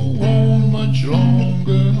can't go on much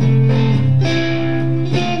longer,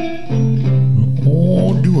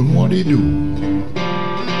 oh, doing what he do.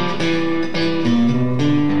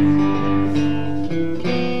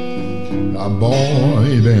 A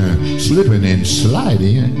boy been slipping and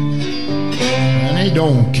sliding, and he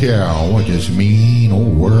don't care what this mean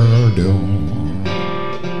old world do.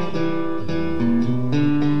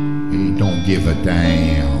 He don't give a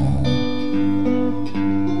damn.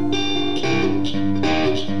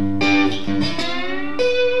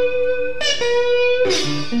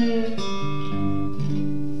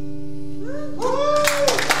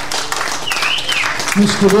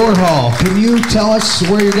 Mr. Warhall, can you tell us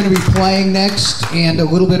where you're going to be playing next and a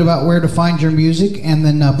little bit about where to find your music, and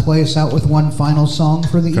then play us out with one final song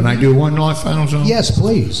for the evening? Can I do one last final song? Yes,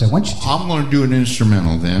 please. I want you to. I'm going to do an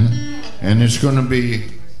instrumental then, and it's going to be...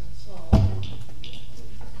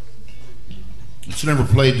 It's never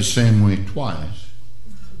played the same way twice.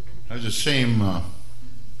 It has the same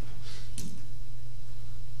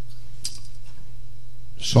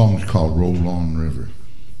song's called Roll On River.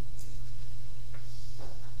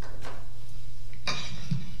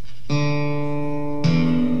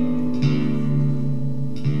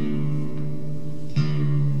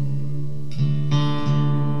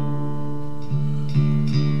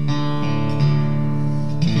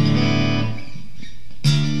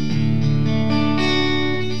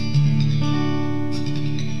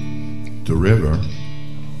 The river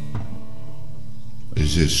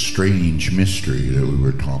is this strange mystery that we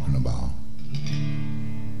were talking about.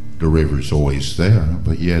 The river's always there,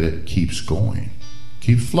 but yet it keeps going,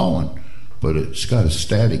 keeps flowing, but it's got a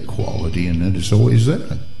static quality and it is always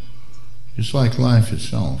there. Just like life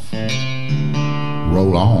itself.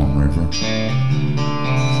 Roll on, river.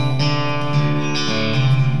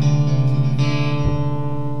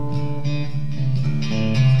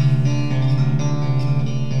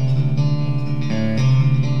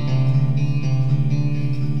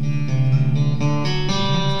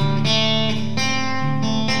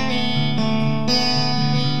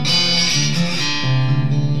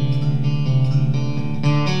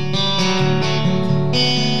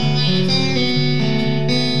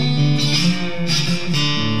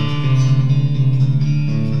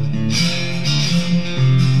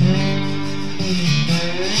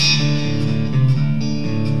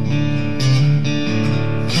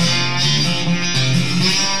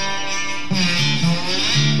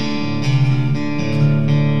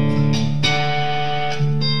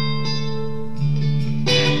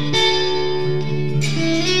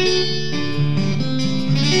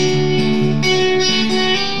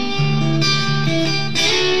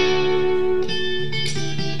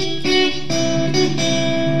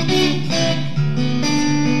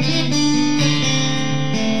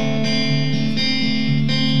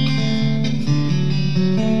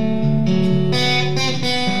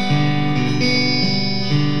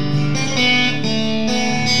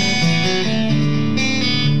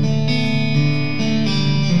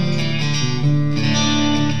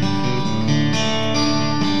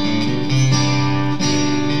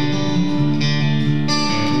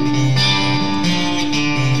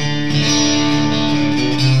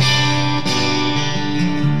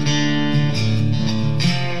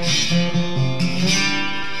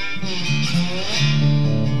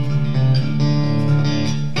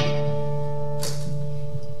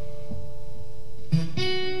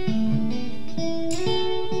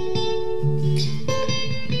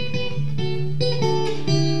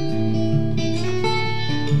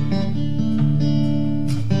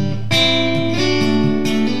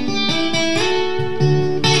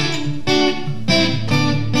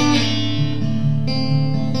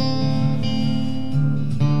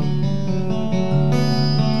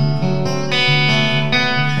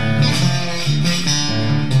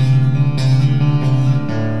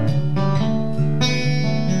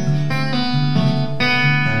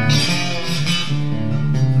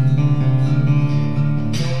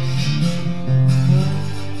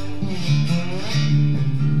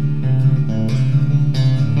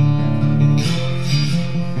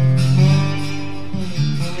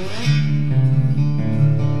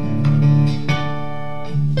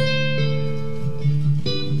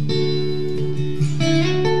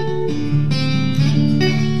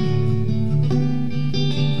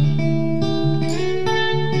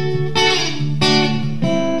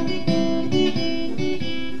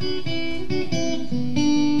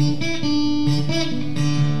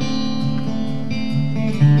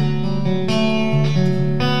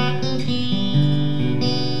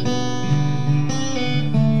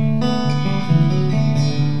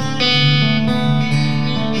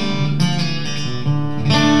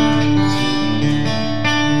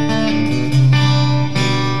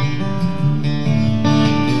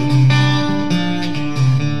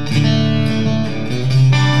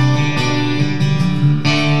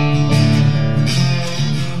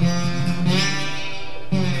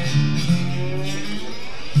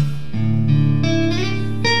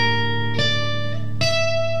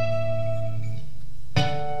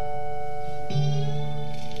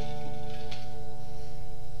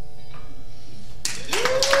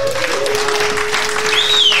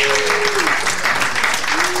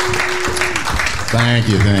 Thank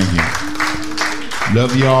you, thank you.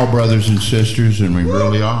 Love you all, brothers and sisters, and we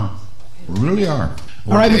really are. We really are.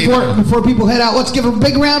 All right, before people head out, let's give a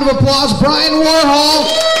big round of applause. Bryan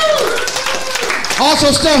Warhol.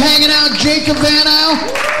 Also still hanging out, Jacob Van Al,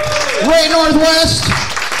 Ray Northwest.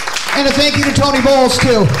 And a thank you to Tony Bowles,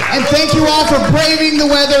 too. And thank you all for braving the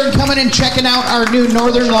weather and coming and checking out our new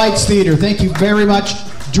Northern Lights Theater. Thank you very much.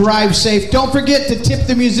 Drive safe. Don't forget to tip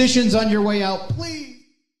the musicians on your way out, please.